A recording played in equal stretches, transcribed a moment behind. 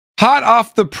Hot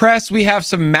off the press, we have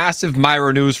some massive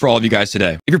Myro news for all of you guys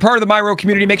today. If you're part of the Myro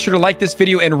community, make sure to like this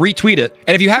video and retweet it.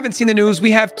 And if you haven't seen the news,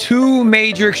 we have two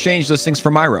major exchange listings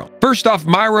for Myro. First off,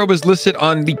 Myro was listed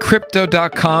on the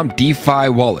crypto.com DeFi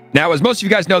wallet. Now, as most of you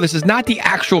guys know, this is not the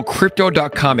actual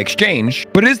crypto.com exchange,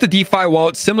 but it is the DeFi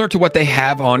wallet similar to what they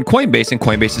have on Coinbase and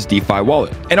Coinbase's DeFi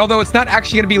wallet. And although it's not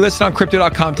actually going to be listed on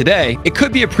crypto.com today, it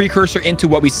could be a precursor into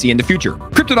what we see in the future.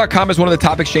 Crypto.com is one of the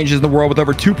top exchanges in the world with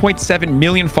over 2.7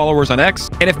 million followers on X.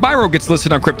 And if Myro gets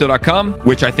listed on crypto.com,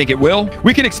 which I think it will,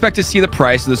 we can expect to see the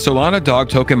price of the Solana dog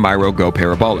token Myro go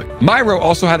parabolic. Myro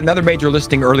also had another major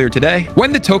listing earlier today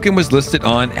when the token was listed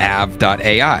on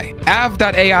𝗪𝗓𝗚𝗓.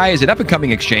 𝗪𝗓𝗚𝗓 is an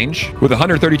up-and-coming exchange with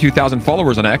 132,000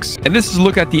 followers on X. And this is a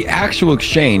look at the actual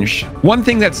exchange. One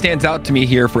thing that stands out to me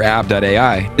here for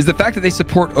𝗪𝗓𝗚𝗓 is the fact that they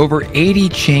support over 80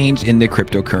 chains in the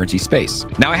cryptocurrency space.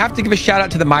 Now, I have to give a shout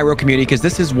out to the Myro community because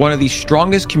this is one of the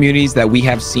strongest communities that we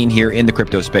have seen here in the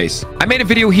crypto space. I made a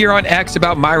video here on X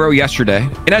about Myro yesterday,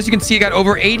 and as you can see, it got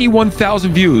over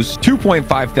 81,000 views,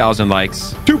 2.5 thousand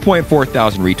likes, 2.4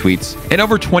 thousand retweets, and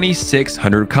over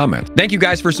 2,600 comments. Thank you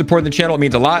guys for supporting the channel. It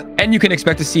means a lot, and you can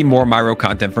expect to see more Myro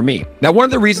content from me. Now, one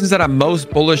of the reasons that I'm most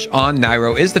bullish on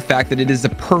Myro is the fact that it is the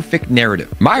perfect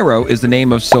narrative. Myro is the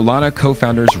name of Solana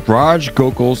co-founders Raj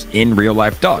Gokul's in real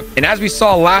life dog. And as we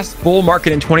saw last bull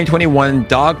market in 2021,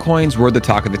 dog coins were the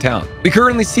talk of the town. We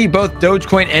currently see both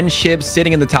Dogecoin and SHIB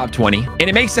sitting in the top 20, and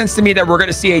it makes sense to me that we're going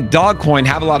to see a dog coin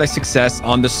have a lot of success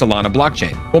on the Solana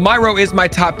blockchain. Well, Myro is my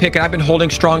top pick, and I've been holding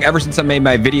strong ever since I made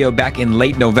my video back in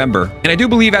late November. And I do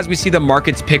believe as we see the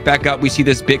markets pick back up, we see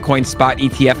this Bitcoin spot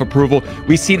ETF approval,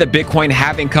 we see the Bitcoin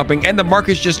halving coming, and the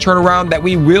markets just turn around, that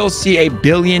we will see a $1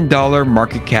 billion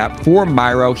market cap for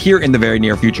Myro here in the very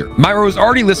near future. Myro is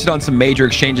already listed on some major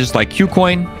exchanges like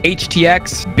KuCoin,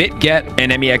 HTX, BitGet,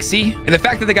 and MEXC, and the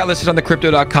fact that they got listed on the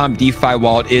crypto.com DeFi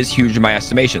wallet is huge in my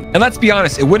estimation. And let's be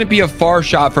honest, it wouldn't be a far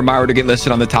shot for Myro to get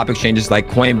listed on the top exchanges like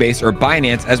Coinbase or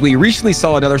Binance, as we recently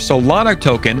saw another Solana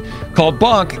token called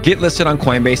Bonk get listed on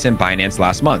Coinbase and Binance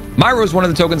last month. Myro is one of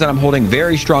the tokens that I'm holding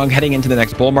very strong heading into the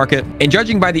next bull market, and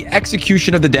judging by the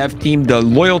execution of the dev team, the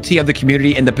loyalty of the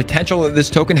community, and the potential that this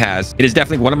token has, it is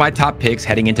definitely one of my top picks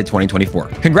heading into 2024.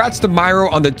 Congrats to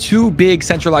Myro on the two big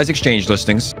centralized exchange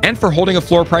listings and for holding a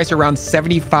floor price around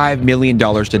 $75 million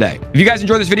today. If you guys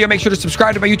enjoyed this video, make sure to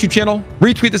subscribe to my YouTube channel,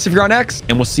 retweet this if you're on X,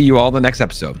 and we'll see you all in the next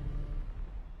episode.